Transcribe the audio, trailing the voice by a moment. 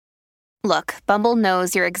Look, Bumble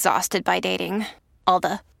knows you're exhausted by dating. All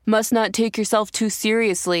the must not take yourself too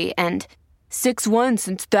seriously and 6'1"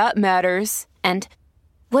 since that matters. And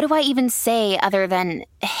what do I even say other than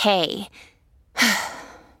hey?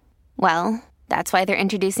 Well, that's why they're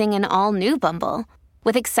introducing an all-new Bumble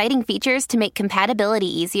with exciting features to make compatibility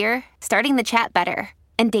easier, starting the chat better,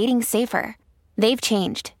 and dating safer. They've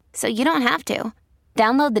changed, so you don't have to.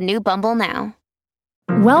 Download the new Bumble now.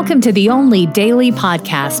 Welcome to the only daily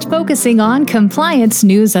podcast focusing on compliance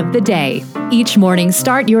news of the day. Each morning,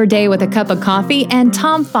 start your day with a cup of coffee and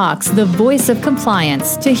Tom Fox, the voice of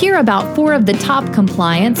compliance, to hear about 4 of the top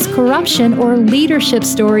compliance, corruption, or leadership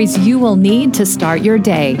stories you will need to start your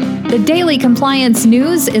day. The Daily Compliance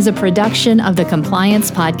News is a production of the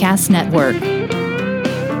Compliance Podcast Network.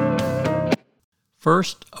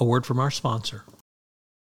 First, a word from our sponsor.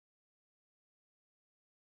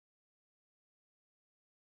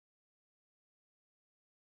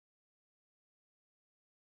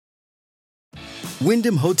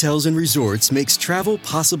 Wyndham Hotels and Resorts makes travel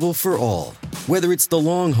possible for all. Whether it's the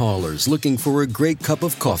long haulers looking for a great cup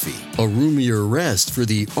of coffee, a roomier rest for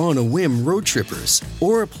the on-a-whim road trippers,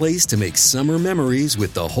 or a place to make summer memories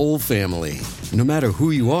with the whole family. No matter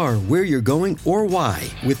who you are, where you're going, or why,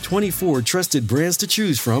 with 24 trusted brands to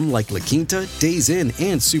choose from like La Quinta, Days Inn,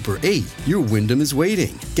 and Super 8, your Wyndham is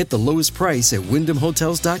waiting. Get the lowest price at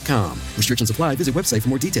WyndhamHotels.com. Restrictions apply. Visit website for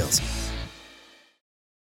more details.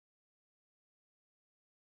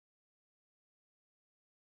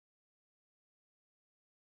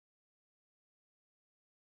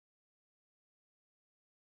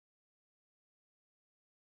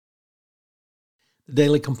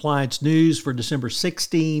 Daily Compliance News for December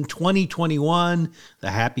 16, 2021, the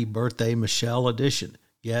Happy Birthday Michelle edition.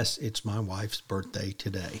 Yes, it's my wife's birthday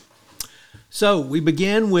today. So we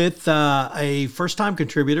begin with a first-time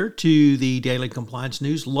contributor to the Daily Compliance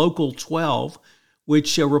News, Local 12,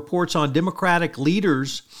 which reports on Democratic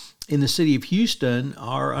leaders in the city of Houston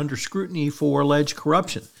are under scrutiny for alleged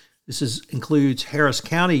corruption. This includes Harris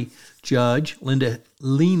County Judge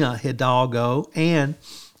Lena Hidalgo and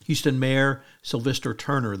Houston Mayor Sylvester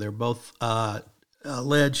Turner. They're both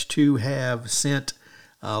alleged to have sent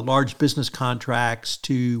large business contracts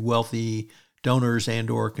to wealthy donors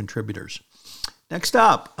and or contributors. Next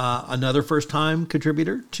up, another first-time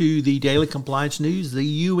contributor to the Daily Compliance News, the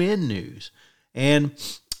UN News. And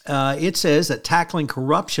it says that tackling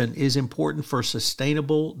corruption is important for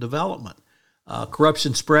sustainable development.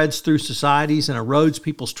 Corruption spreads through societies and erodes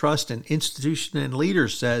people's trust in institutions and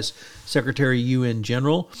leaders, says Secretary UN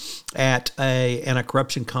General at an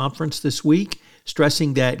anti-corruption conference this week,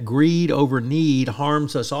 stressing that greed over need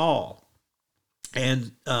harms us all.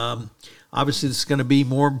 And obviously this is going to be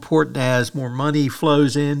more important as more money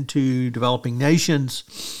flows into developing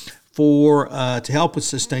nations to help with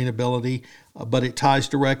sustainability, but it ties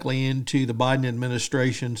directly into the Biden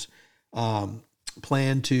administration's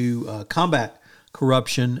plan to combat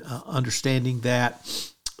corruption, understanding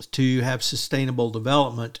that to have sustainable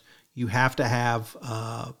development, you have to have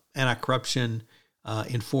anti-corruption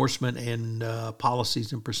enforcement and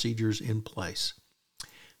policies and procedures in place.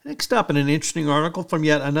 Next up, in an interesting article from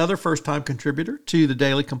yet another first-time contributor to the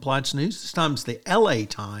Daily Compliance News, this time it's the LA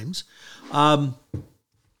Times.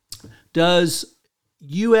 Does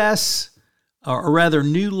U.S. or rather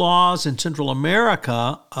new laws in Central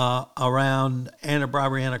America around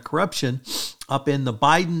anti-bribery, anti-corruption up in the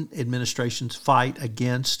Biden administration's fight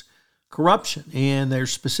against corruption. And they're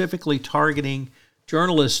specifically targeting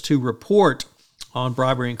journalists who report on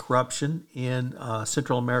bribery and corruption in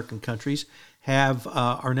Central American countries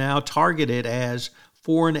are now targeted as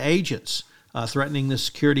foreign agents threatening the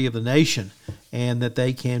security of the nation, and that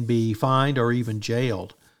they can be fined or even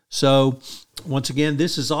jailed. So once again,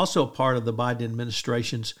 this is also part of the Biden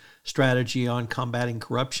administration's strategy on combating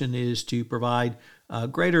corruption, is to provide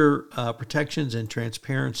greater protections and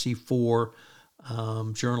transparency for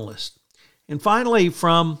journalists. And finally,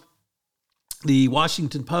 from the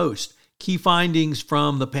Washington Post, key findings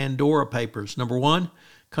from the Pandora Papers. Number 1,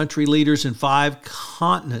 country leaders in 5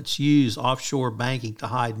 continents use offshore banking to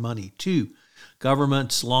hide money. 2,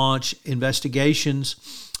 governments launch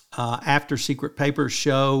investigations after secret papers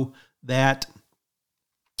show that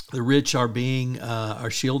the rich are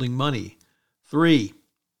shielding money. 3,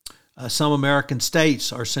 some American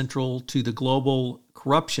states are central to the global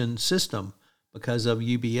corruption system because of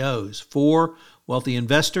UBOs. 4, wealthy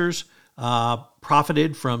investors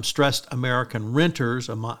profited from stressed American renters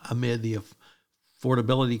amid the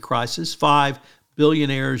affordability crisis. 5,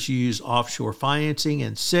 billionaires use offshore financing.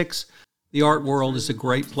 And 6, the art world is a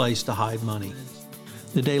great place to hide money.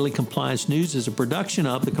 The Daily Compliance News is a production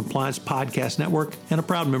of the Compliance Podcast Network and a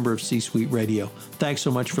proud member of C-Suite Radio. Thanks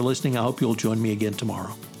so much for listening. I hope you'll join me again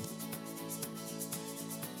tomorrow.